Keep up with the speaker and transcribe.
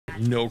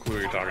No clue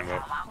what you're talking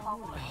about.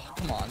 Oh,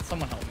 come on,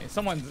 someone help me.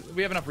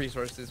 We have enough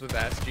resources with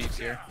ass Jeeps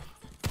here.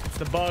 It's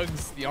the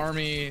bugs, the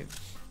army,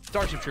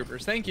 Starship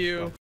Troopers. Thank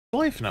you.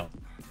 Life now.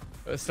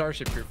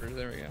 Starship Troopers.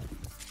 There we go.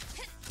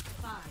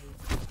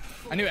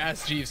 I knew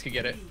ass Jeeves could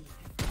get it.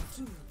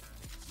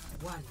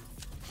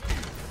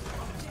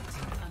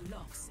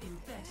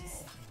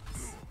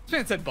 This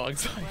man said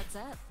bugs. What's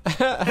up?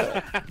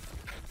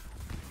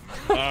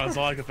 That's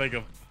all I could think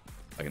of.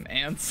 Fucking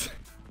ants.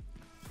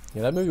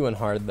 Yeah, that movie went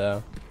hard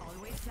though.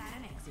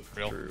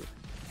 Real. True.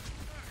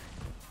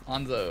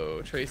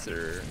 Hanzo,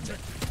 Tracer.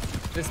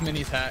 This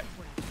mini's hack.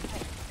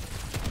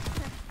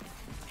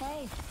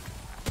 Hey.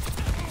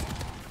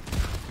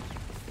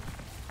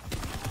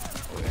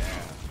 Oh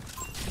yeah.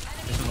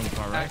 This is on the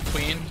far right. Hack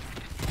Queen.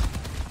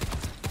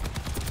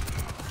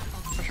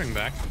 Pushing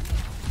back.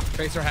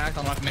 Tracer hacked.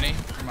 Unlock mini.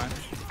 Never mind.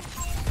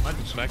 What?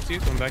 Back to you.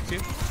 Coming back to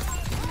you.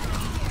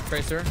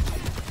 Tracer.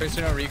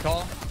 Tracer no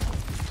recall.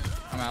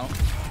 I'm out.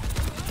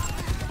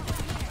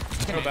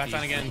 Go back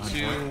on again.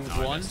 2, 1.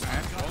 Alright.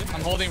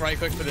 I'm holding right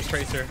click for this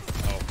Tracer.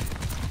 Oh.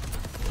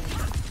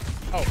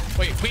 Oh,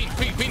 wait. Queen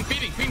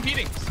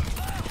feeding.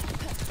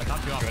 I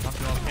topped you off.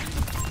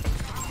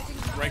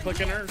 Right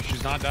clicking her.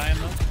 She's not dying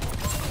though.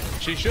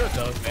 She should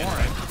though. Don't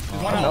worry.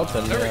 One I'm out.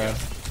 melting. There we Yeah.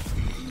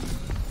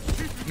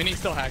 go. Mini's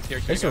still hacked here.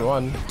 There's a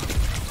one.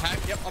 Hack.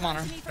 Yep, I'm on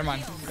her. Never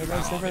mind. Oh,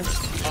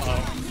 Uh-oh.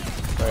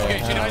 Okay,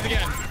 she dies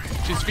again.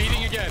 She's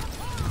feeding again.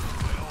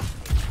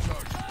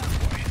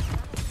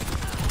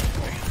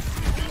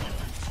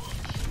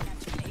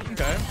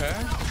 Okay.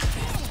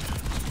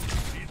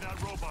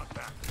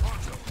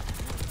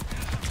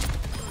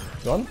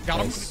 One? Got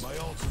him. Nice.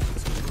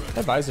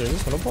 That visor, is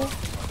this winnable?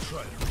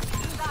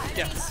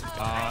 Yes.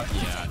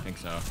 Yeah, I think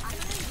so.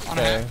 On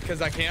a hack,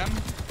 because I can.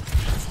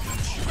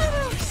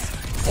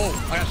 Oh,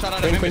 I got shot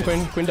out of Queen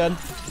dead. Good dead.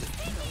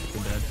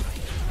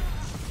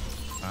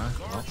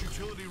 Well.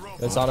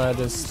 It's on a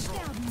just.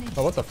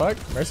 Oh, what the fuck?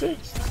 Mercy?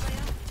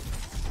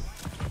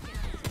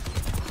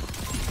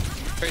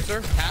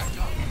 Tracer, hack.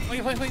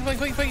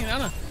 Flanking,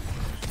 Anna.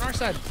 On our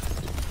side.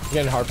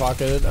 Getting hard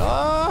pocketed.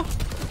 Ah!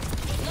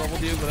 Bubble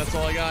dude, but that's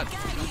all I got.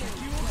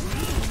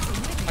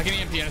 I can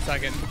EMP in a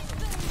second.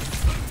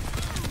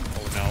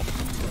 Oh no.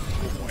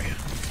 Oh boy.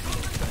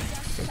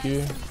 Thank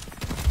you.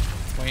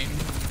 Waiting.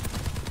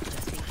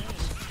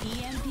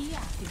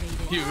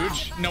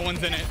 Huge. No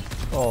one's in it.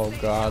 Oh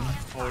god.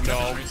 Oh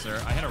no.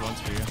 Sir, I had a runs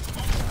for you.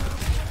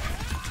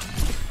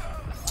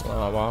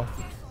 Oh wow.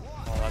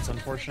 Oh, that's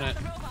unfortunate.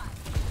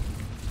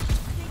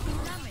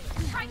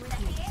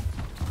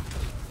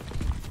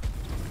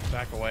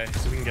 Back away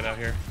so we can get out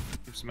here.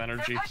 Keep some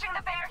energy.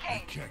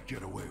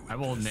 I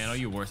will nano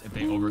you worse if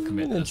they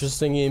overcommit this.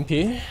 Interesting EMP.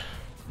 I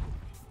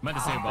meant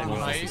to say bubble.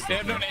 Nice. They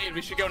have no nade.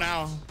 We should go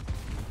now.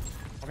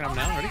 Walking up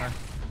now, ready? Are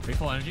you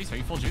full energies? Are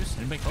you full juice?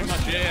 Anybody close?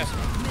 Pretty much, yeah.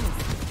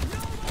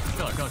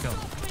 Kill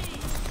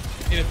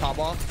her. Need a top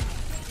off.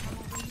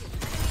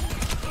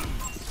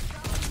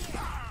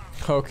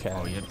 Okay.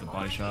 Oh, you hit the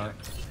body shot.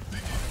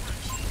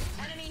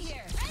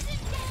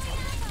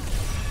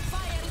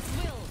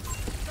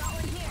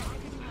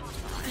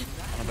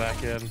 On the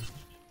back end.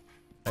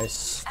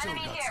 Nice.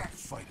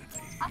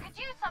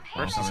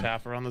 Versus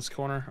half around this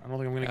corner. I don't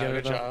think I'm gonna get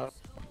Good it. job.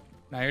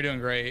 Now you're doing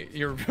great.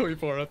 You're really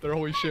far up there.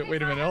 Holy shit.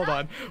 Wait a minute. Hold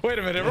on. Wait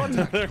a minute. Run.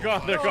 They're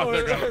gone.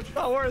 It's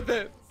not worth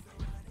it.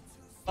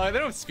 They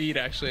don't have speed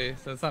actually,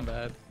 so it's not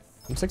bad.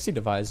 I'm 60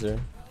 divisor.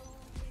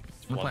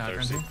 I'm gonna play high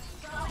ground here.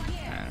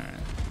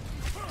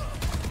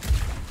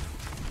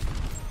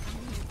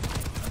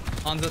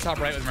 Hanzo top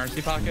right with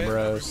Mercy Pocket.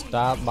 Bro,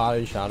 stop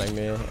body shotting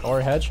me.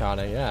 Or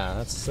headshotting. Yeah,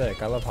 that's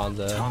sick. I love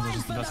Hanzo. Hanzo's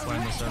just the best player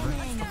on the server.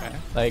 Okay.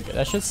 Like,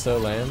 that shit's so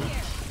lame. I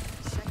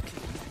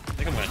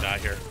think I'm gonna die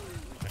here.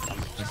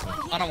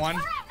 On a one.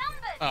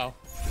 Oh.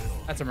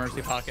 That's a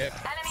Mercy Pocket.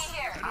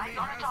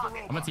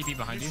 I'm gonna TP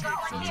behind you.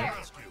 If you need it.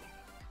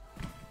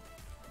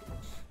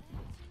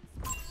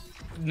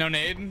 No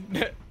nade.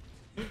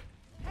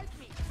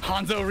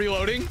 Hanzo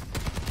reloading.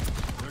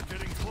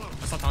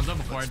 I saw Hanzo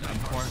before.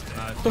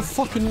 The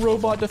fucking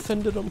robot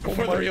defended him. Oh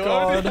Before the my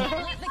reload. god.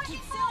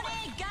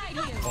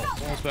 Oh,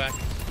 almost back.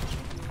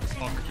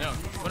 Oh, no.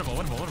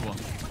 Winnable.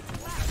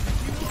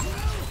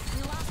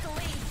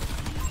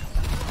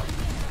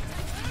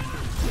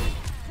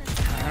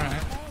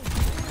 Alright.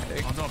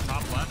 Hanzo up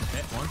top left.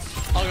 Hit once.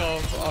 I'll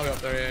go up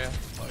there, yeah.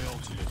 My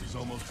ultimate is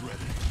almost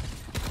ready.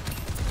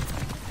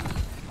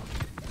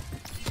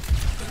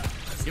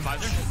 Get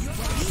visor.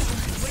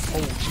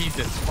 Oh,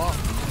 Jesus. Fuck.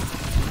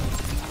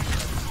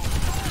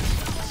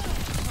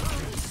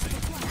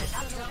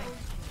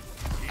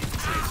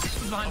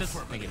 He's behind us.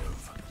 Thank you.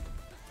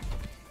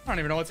 I don't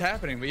even know what's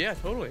happening, but yeah,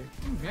 totally.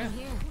 Yeah.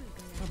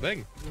 How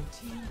big?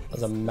 That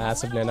was a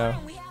massive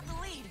nano.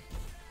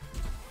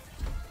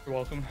 You're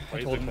welcome. I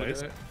Wait, told him they to do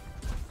placed. it.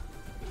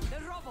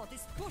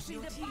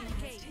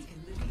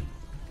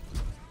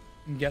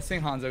 I'm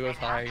guessing Hanzo goes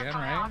high again,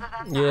 right?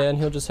 Yeah, and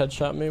he'll just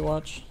headshot me.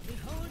 Watch.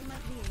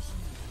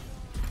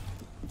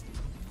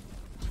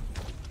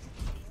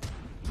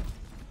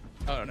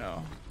 Oh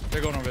no.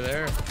 They're going over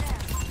there.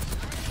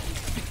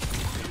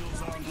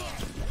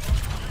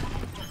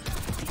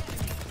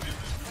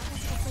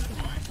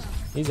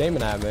 He's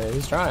aiming at me.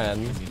 He's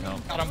trying. Need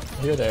help. Got him.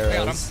 Here, there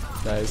I got is.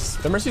 Nice.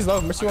 The Mercy's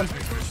low. Mercy one.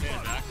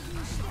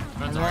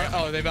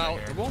 Oh, they've out.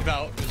 They've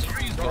out.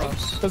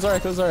 Kill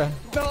Zarya. Kill Zarya.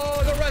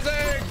 No, they're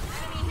rezzing.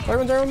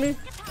 Everyone's there with me.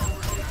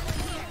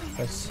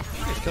 Nice.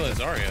 He's killing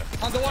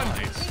Zarya. On the one.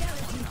 Nice.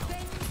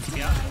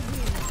 TP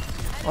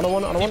out. On a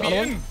one. On a one. On a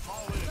TP in. one.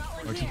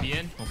 Or TP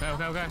in. Okay,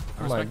 okay, okay. I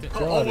Oh my respect it.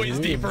 god. Always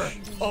huge. deeper.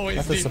 Always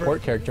That's a deeper.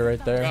 support character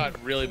right there.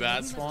 Got really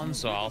bad spawns,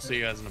 so I'll see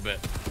you guys in a bit.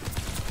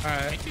 All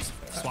right. Can't you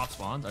swap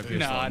spawns? Or if you're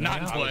Nah, swapping not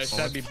in now, Bush.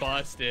 That'd be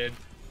busted.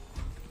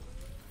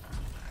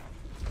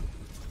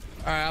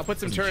 All right, I'll put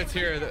some turrets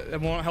here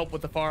that won't help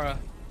with the Pharah.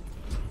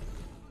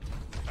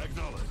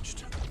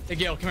 Acknowledged. Hey,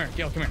 Gale, come here.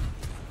 Gale, come here.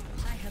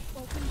 I have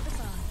opened the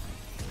bar.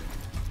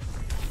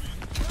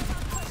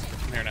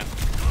 I'm here now.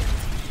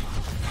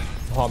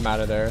 Oh, I'm out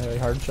of there. They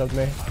hard shoved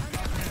me.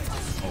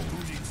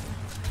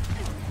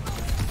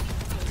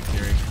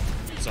 Fury.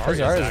 Zarya's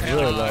Zarya's actually-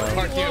 really low.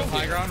 Part 2,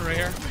 high ground right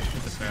here.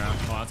 Hit the Pharah.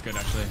 Oh, that's good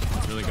actually.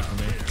 That's really good for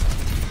me.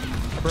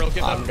 I broke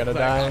it. I'm gonna but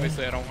die.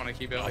 Obviously, I don't want to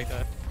keep it like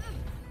that.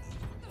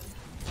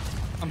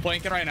 I'm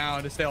flanking right now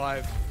to stay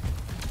alive.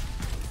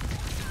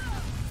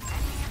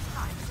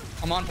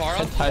 I'm on Pharah.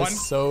 That One. ties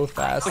so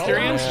fast.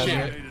 Securian man.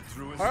 shit. Made it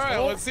through his All right,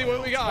 let's see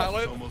what we got.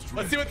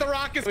 Let's see what the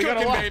Rock is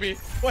cooking, baby.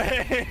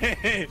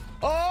 Wait.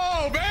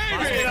 Oh,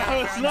 baby! That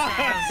was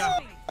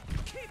nice.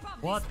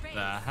 What the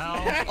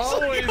hell?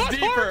 Always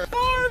deeper.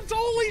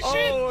 Holy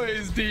shit.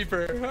 Always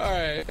deeper. All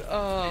right.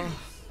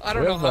 I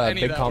don't We know have how any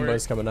big of that combos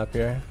works. coming up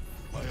here.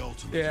 My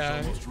ultimate Yeah.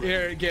 is almost ready.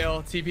 Here,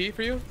 Gale. TP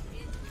for you?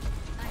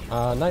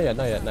 Not yet.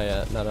 Not yet. Not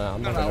yet. No, no.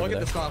 I'm No, not no. over Look at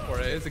there. the spot for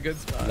it. It's a good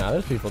spot. Nah,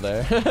 there's people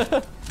there.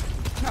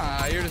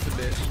 Nah, you're just a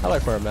bitch. I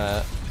like where I'm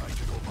at.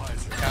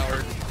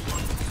 Coward.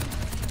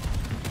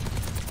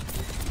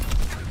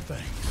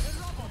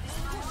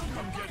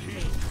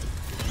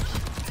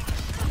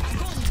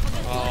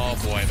 Oh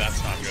boy,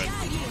 that's not good.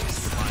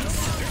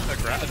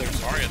 There's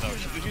Zarya though.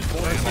 She's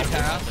boring.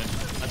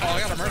 Oh, I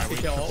got a mercy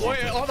kill. Wait,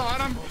 hold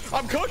on.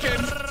 I'm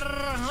cooking.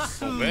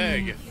 So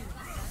big.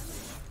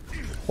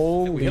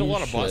 Holy We hit a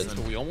lot of shit. buttons,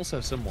 but we almost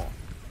have Simwall.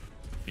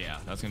 Yeah,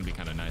 that's gonna be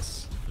kind of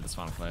nice for this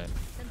final fight.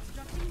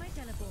 Constructing my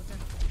teleporter.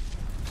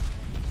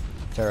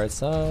 Turret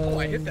side. Oh,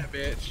 I hit that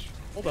bitch.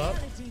 Hold up.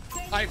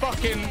 I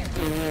fucking.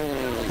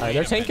 Alright,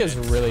 their tank is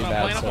really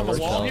bad, Playing up so on the we're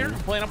wall here. chilling.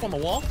 Playing up on the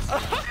wall.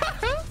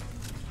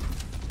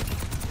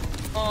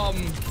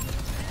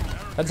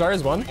 That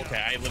Zarya's one.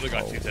 Okay, I literally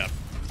got 2 tap.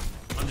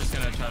 I'm just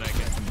gonna try to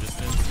get some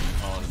distance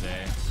and call it a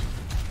day.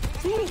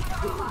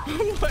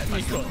 Let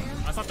me go.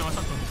 I stopped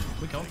him.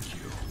 We killed.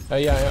 Oh,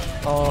 yeah,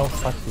 yeah. Oh,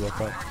 fuck you. Look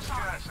up. I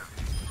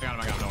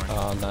got him. Don't worry.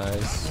 Oh,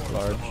 nice.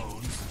 Large.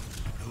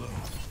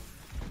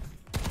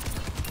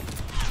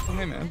 Oh,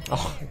 hey, man.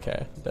 Oh,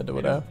 okay. Dead to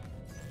widow.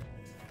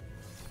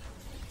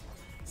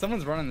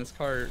 Someone's running this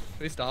cart.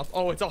 They stop.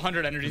 Oh, it's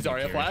 100 energy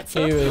Zarya flats. He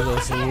was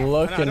just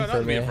looking Nothing for to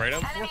be me. afraid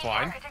of. We're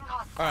fine.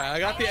 Alright, I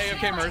got the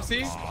AFK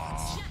Mercy.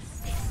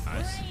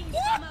 Nice.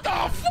 What the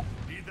f?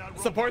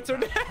 Supports are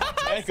down.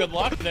 Hey, good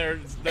luck. They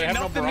have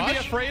no Nothing to be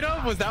barrage. afraid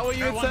of? Was that what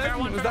you had Fair said?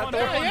 one, Was fair that one,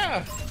 there? fair one.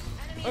 Yeah.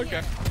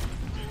 Okay.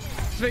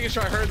 Just making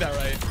sure I heard that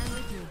right.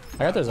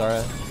 I got their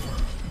Zarya.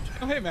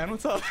 Oh, hey, man.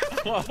 What's up?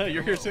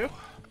 You're here too?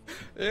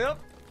 Yep.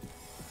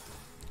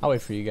 I'll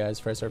wait for you guys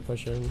before I start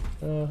pushing.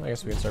 I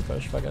guess we can start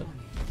push. Fuck it.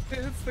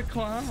 It's the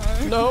climb.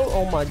 No!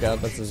 Oh my god,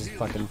 that's his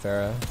fucking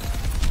Pharah.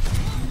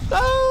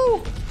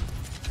 No!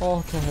 Oh,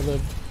 okay, I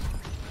live.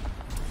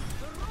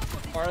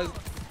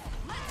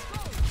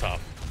 Tough.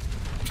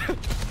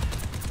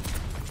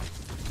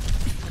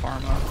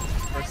 Karma.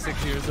 For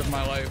 6 years of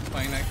my life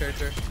playing that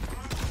character.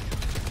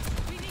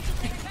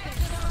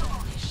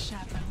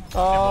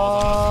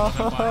 Oh!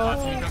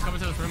 Come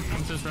into this room. Come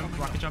into this room.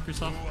 Rocket jump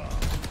yourself.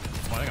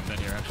 Oh, I think I'm dead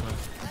here actually.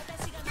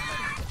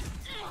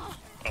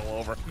 All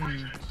over.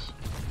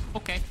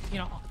 Okay, you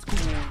know, it's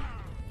cool.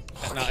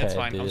 No, it's Okay,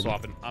 fine. I'm dude.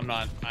 swapping. I'm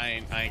not. I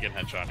ain't getting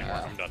headshot anymore.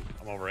 I'm done.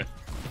 I'm over it.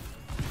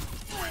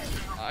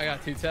 I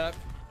got 2 tap.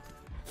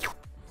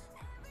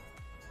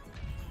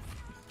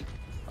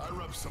 I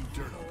rub some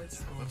dirt on it.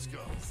 Let's go.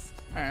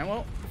 Alright,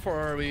 well,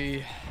 before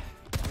we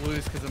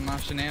lose because of my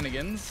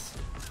shenanigans,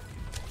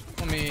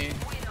 let me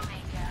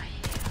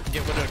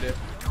get Widow dip.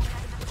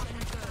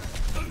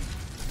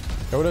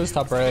 Go to his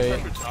top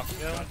right. Give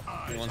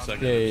me 1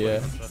 second. Yeah, yeah, yeah.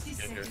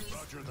 Get here.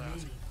 Roger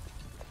that.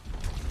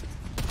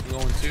 I'm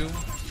going 2,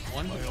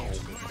 1.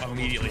 Oh,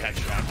 immediately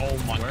headshot. Oh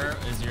my. Where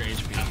is your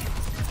HP?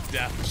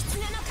 Death.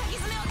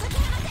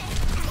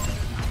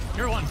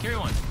 Carry one.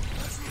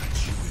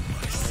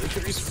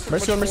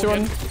 Mercy one, Mercy one.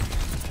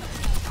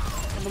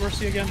 On the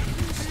Mercy again.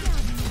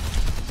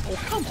 Oh,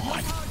 come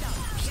on.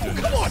 Oh,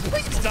 come on.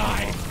 Please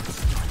die.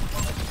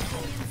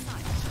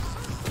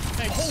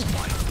 Thanks. Oh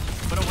my.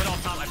 But a on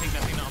top. I think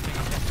that thing.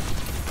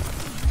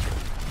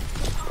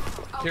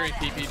 Carry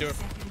PP, do it.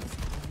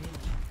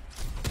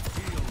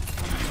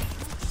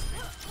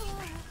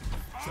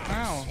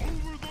 Ow.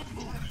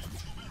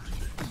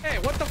 Hey,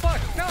 what the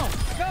fuck? No,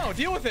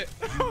 deal with it.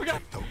 Oh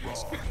god.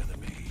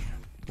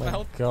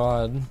 My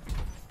god.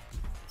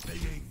 They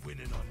ain't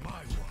winning on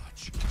my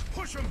watch.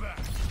 Push them back.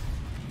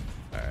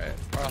 Alright,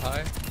 far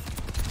high.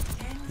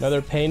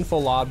 Another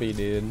painful lobby,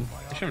 dude.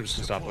 I should have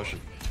just stopped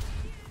pushing.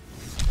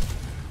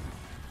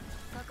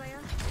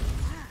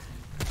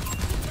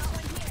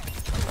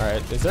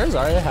 Alright, does their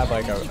Zarya have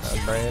like a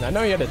brain? I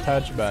know he had a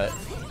touch, but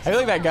I feel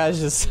like that guy's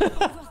just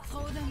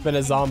been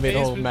a zombie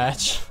the whole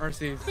match.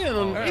 RC.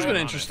 He's been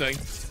interesting.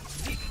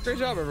 Great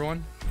job,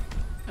 everyone.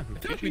 I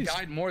think we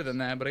died more than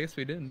that, but I guess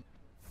we didn't.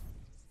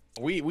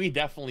 We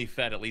definitely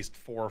fed at least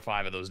 4 or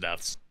 5 of those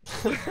deaths.